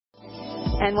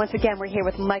And once again, we're here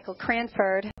with Michael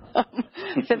Cranford,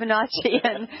 Fibonacci,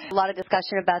 and a lot of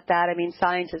discussion about that. I mean,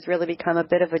 science has really become a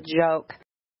bit of a joke.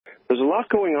 There's a lot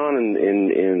going on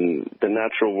in the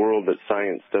natural world that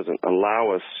science doesn't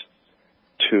allow us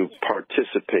to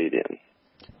participate in.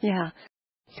 Yeah.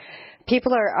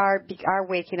 People are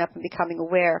waking up and becoming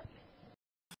aware.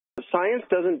 What science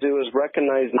doesn't do is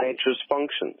recognize nature's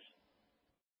functions.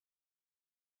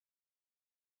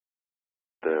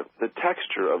 The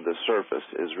texture of the surface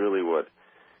is really what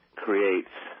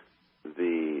creates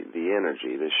the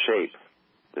energy, the shape,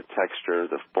 the texture,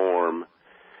 the form.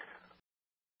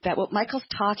 That what Michael's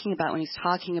talking about when he's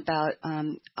talking about,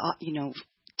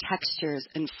 textures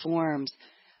and forms,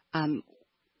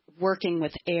 working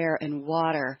with air and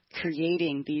water,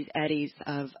 creating these eddies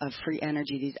of free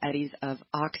energy, these eddies of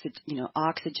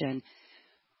oxygen.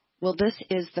 Well, this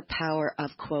is the power of,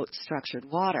 quote, structured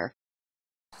water.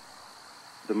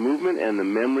 The movement and the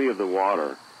memory of the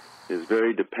water is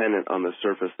very dependent on the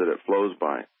surface that it flows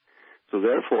by. So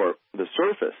therefore, the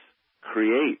surface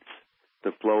creates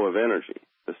the flow of energy,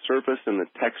 the surface and the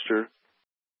texture.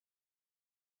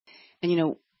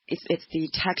 And, it's the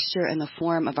texture and the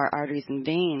form of our arteries and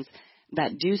veins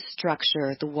that do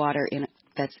structure the water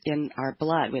that's in our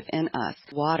blood, within us.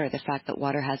 Water, the fact that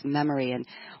water has memory, and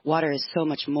water is so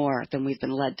much more than we've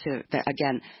been led to. That,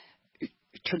 again,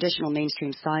 traditional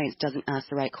mainstream science doesn't ask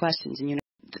the right questions. And,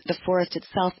 the forest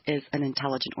itself is an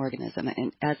intelligent organism,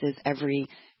 and as is every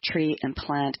tree and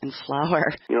plant and flower.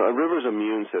 A river's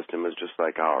immune system is just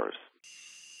like ours.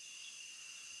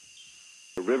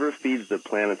 The river feeds the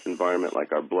planet's environment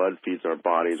like our blood feeds our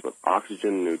bodies with oxygen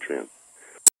and nutrients.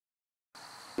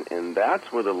 And that's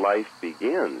where the life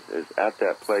begins, is at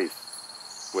that place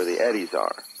where the eddies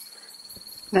are.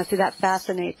 Now, see, that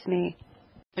fascinates me.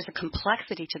 There's a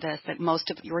complexity to this that most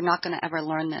of you are not going to ever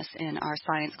learn this in our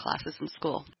science classes in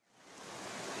school.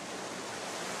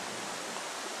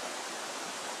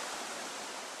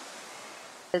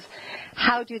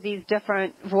 How do these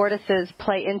different vortices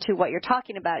play into what you're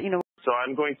talking about? So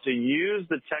I'm going to use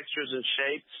the textures and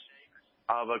shapes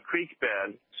of a creek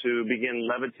bed to begin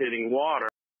levitating water.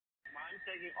 I'm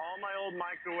taking all my old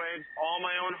microwaves, all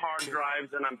my own hard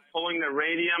drives, and I'm pulling the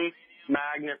radium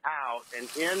magnet out, and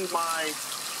in my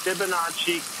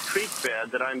Fibonacci creek bed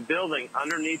that I'm building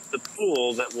underneath the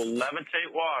pool that will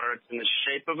levitate water. It's in the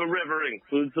shape of a river. It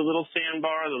includes the little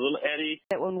sandbar, the little eddy.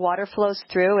 When water flows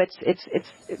through,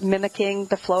 it's mimicking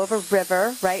the flow of a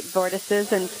river, right?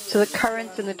 Vortices, and so the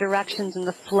currents and the directions and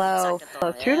the flow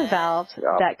through the valves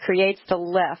that creates the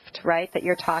lift, right? That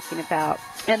you're talking about.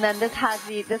 And then this has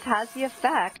the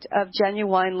effect of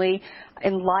genuinely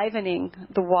enlivening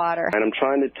the water. And I'm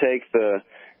trying to take the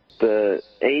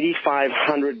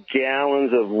 8,500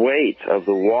 gallons of weight of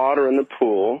the water in the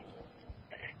pool,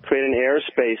 create an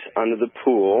airspace under the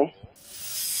pool,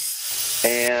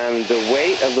 and the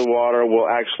weight of the water will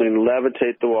actually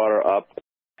levitate the water up.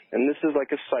 And this is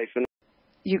like a siphon.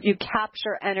 You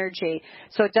capture energy,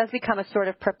 so it does become a sort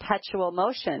of perpetual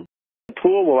motion. The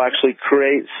pool will actually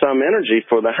create some energy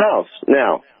for the house.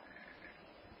 Now,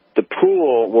 the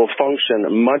pool will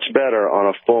function much better on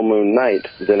a full moon night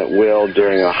than it will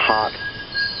during a hot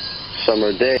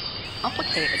summer day.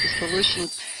 Complicated. The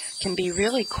solutions can be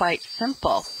really quite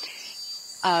simple.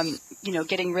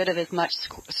 Getting rid of as much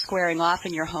squaring off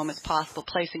in your home as possible.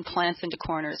 Placing plants into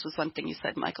corners was one thing you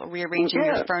said, Michael. Rearranging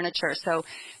your furniture so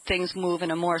things move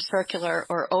in a more circular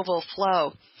or oval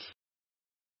flow.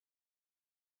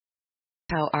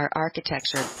 How our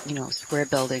architecture, square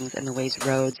buildings and the ways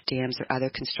roads, dams, or other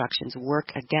constructions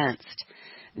work against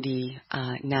the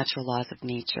natural laws of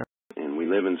nature. And we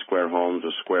live in square homes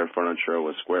with square furniture,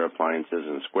 with square appliances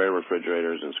and square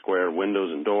refrigerators and square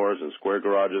windows and doors and square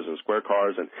garages and square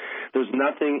cars. And there's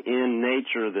nothing in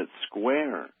nature that's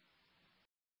square.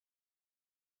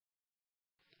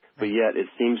 But yet it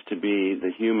seems to be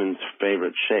the human's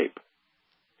favorite shape.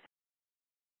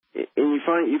 And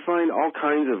you find all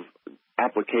kinds of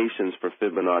applications for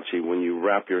Fibonacci when you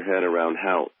wrap your head around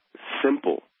how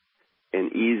simple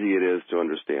and easy it is to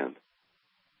understand.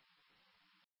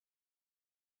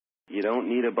 You don't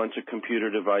need a bunch of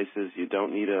computer devices. You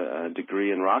don't need a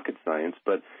degree in rocket science,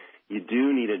 but you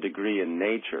do need a degree in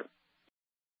nature.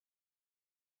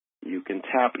 You can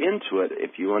tap into it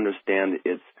if you understand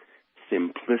its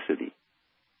simplicity.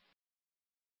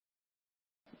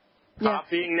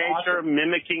 Copying nature,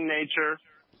 mimicking nature,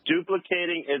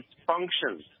 duplicating its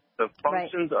functions. The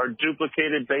functions are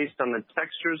duplicated based on the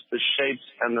textures, the shapes,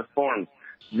 and the forms.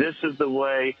 This is the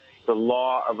way the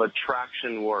law of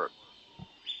attraction works.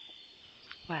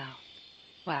 Wow.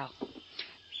 Wow.